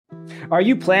Are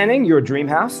you planning your dream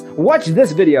house? Watch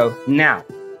this video now.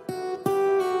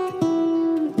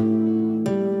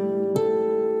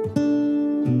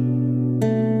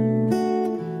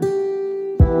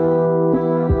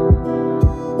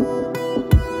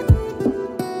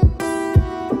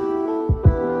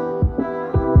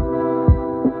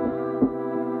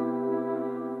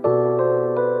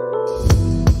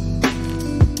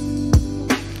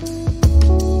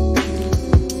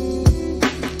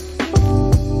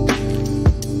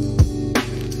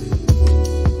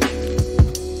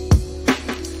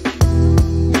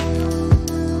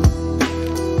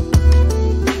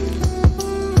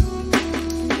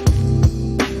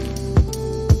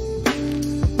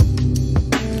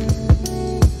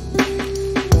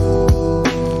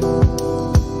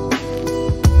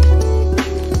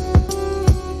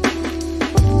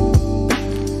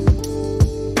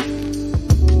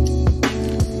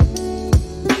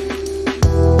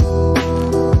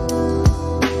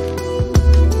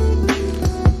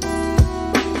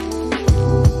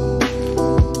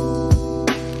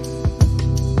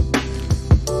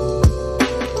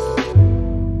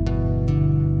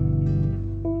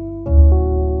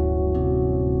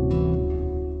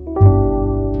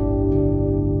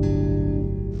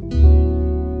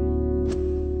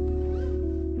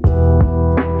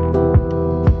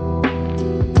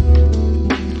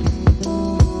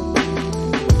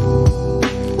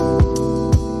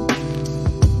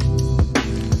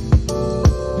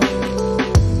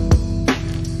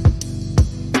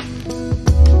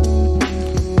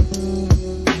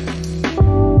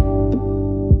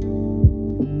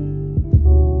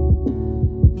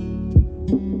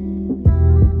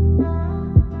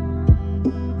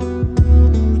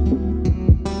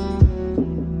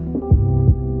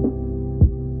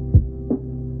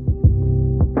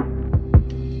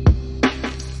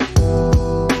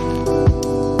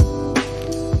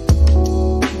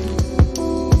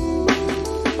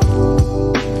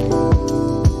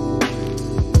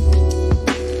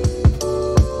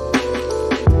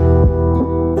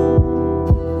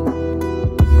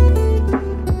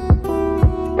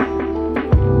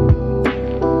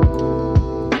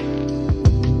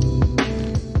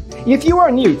 If you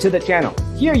are new to the channel,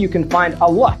 here you can find a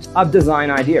lot of design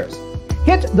ideas.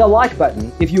 Hit the like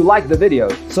button if you like the video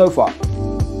so far.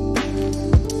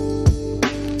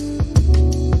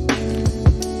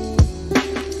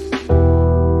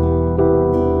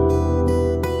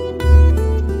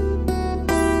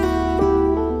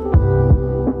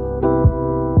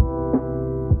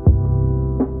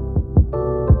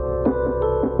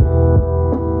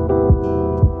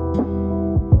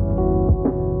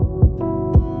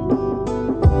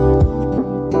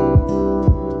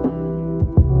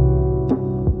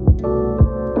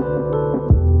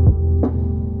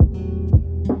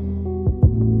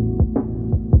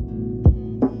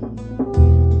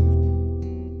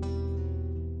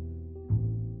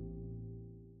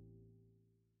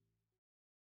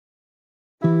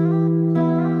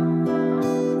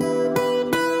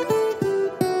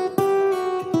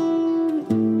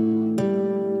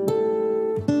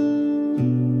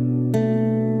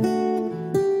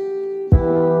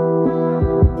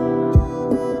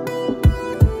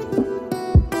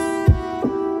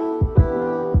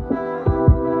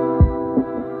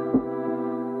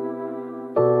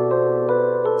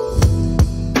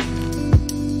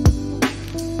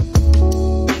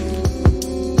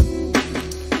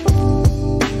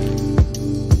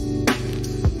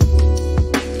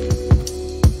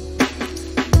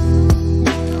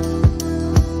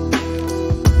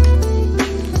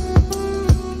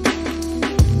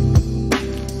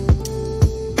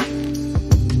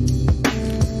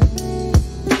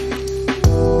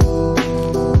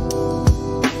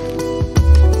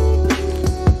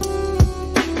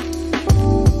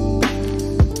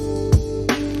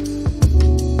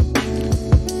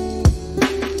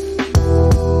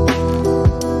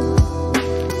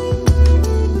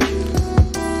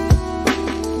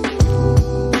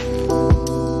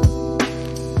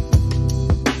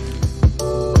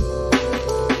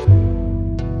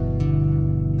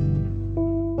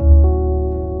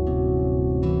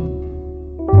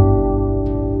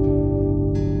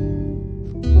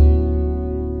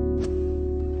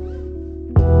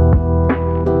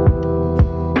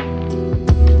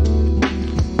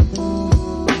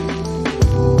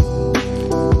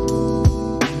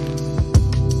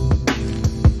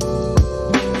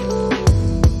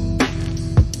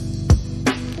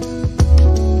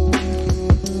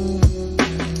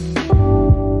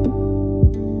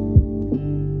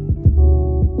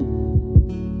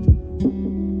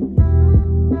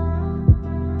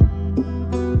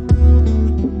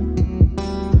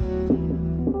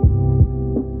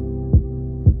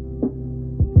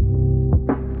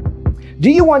 Do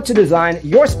you want to design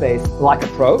your space like a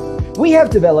pro? We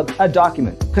have developed a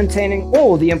document containing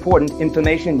all the important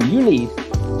information you need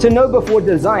to know before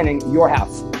designing your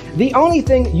house. The only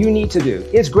thing you need to do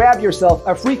is grab yourself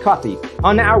a free copy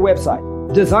on our website,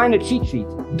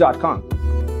 designacheatsheet.com.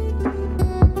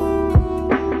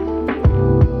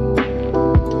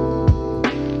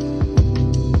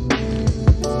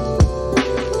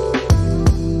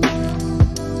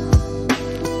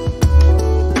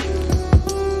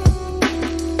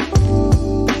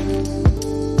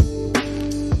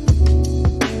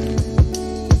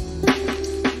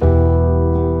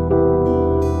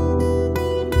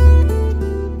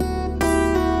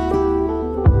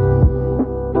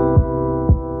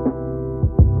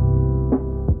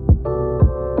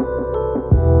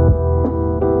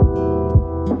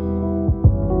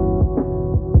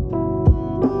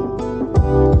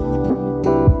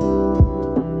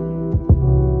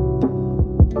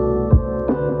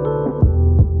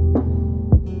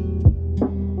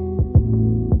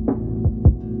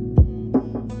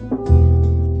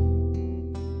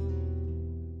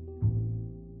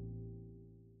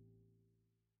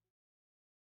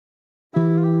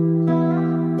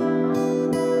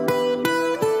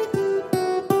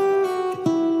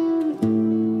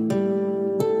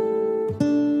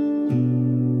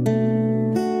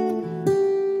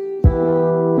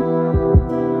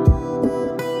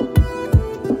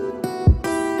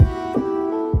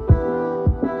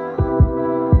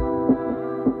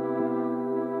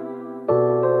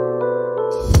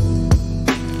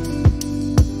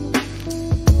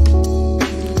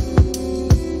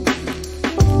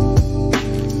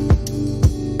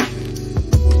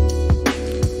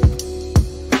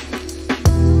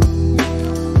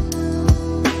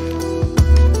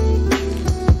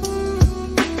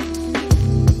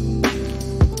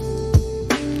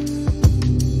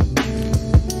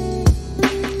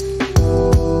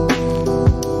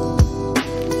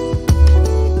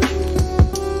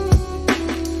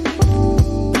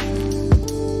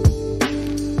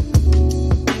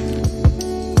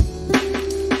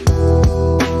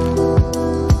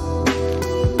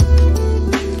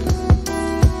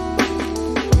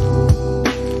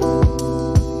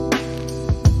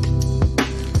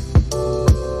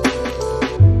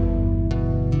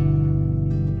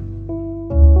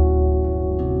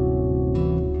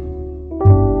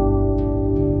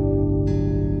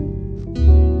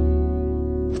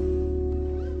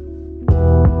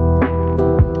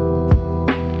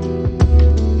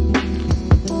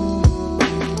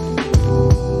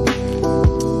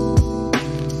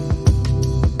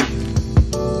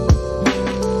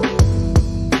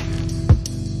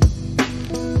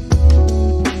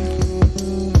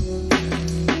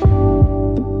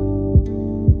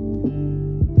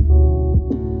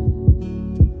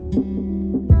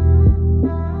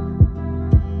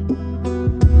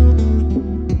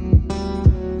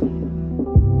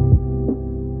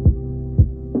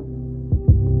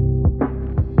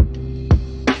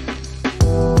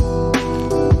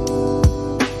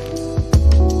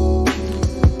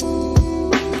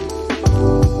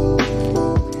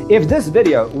 If this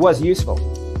video was useful,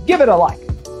 give it a like.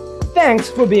 Thanks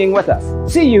for being with us.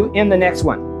 See you in the next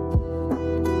one.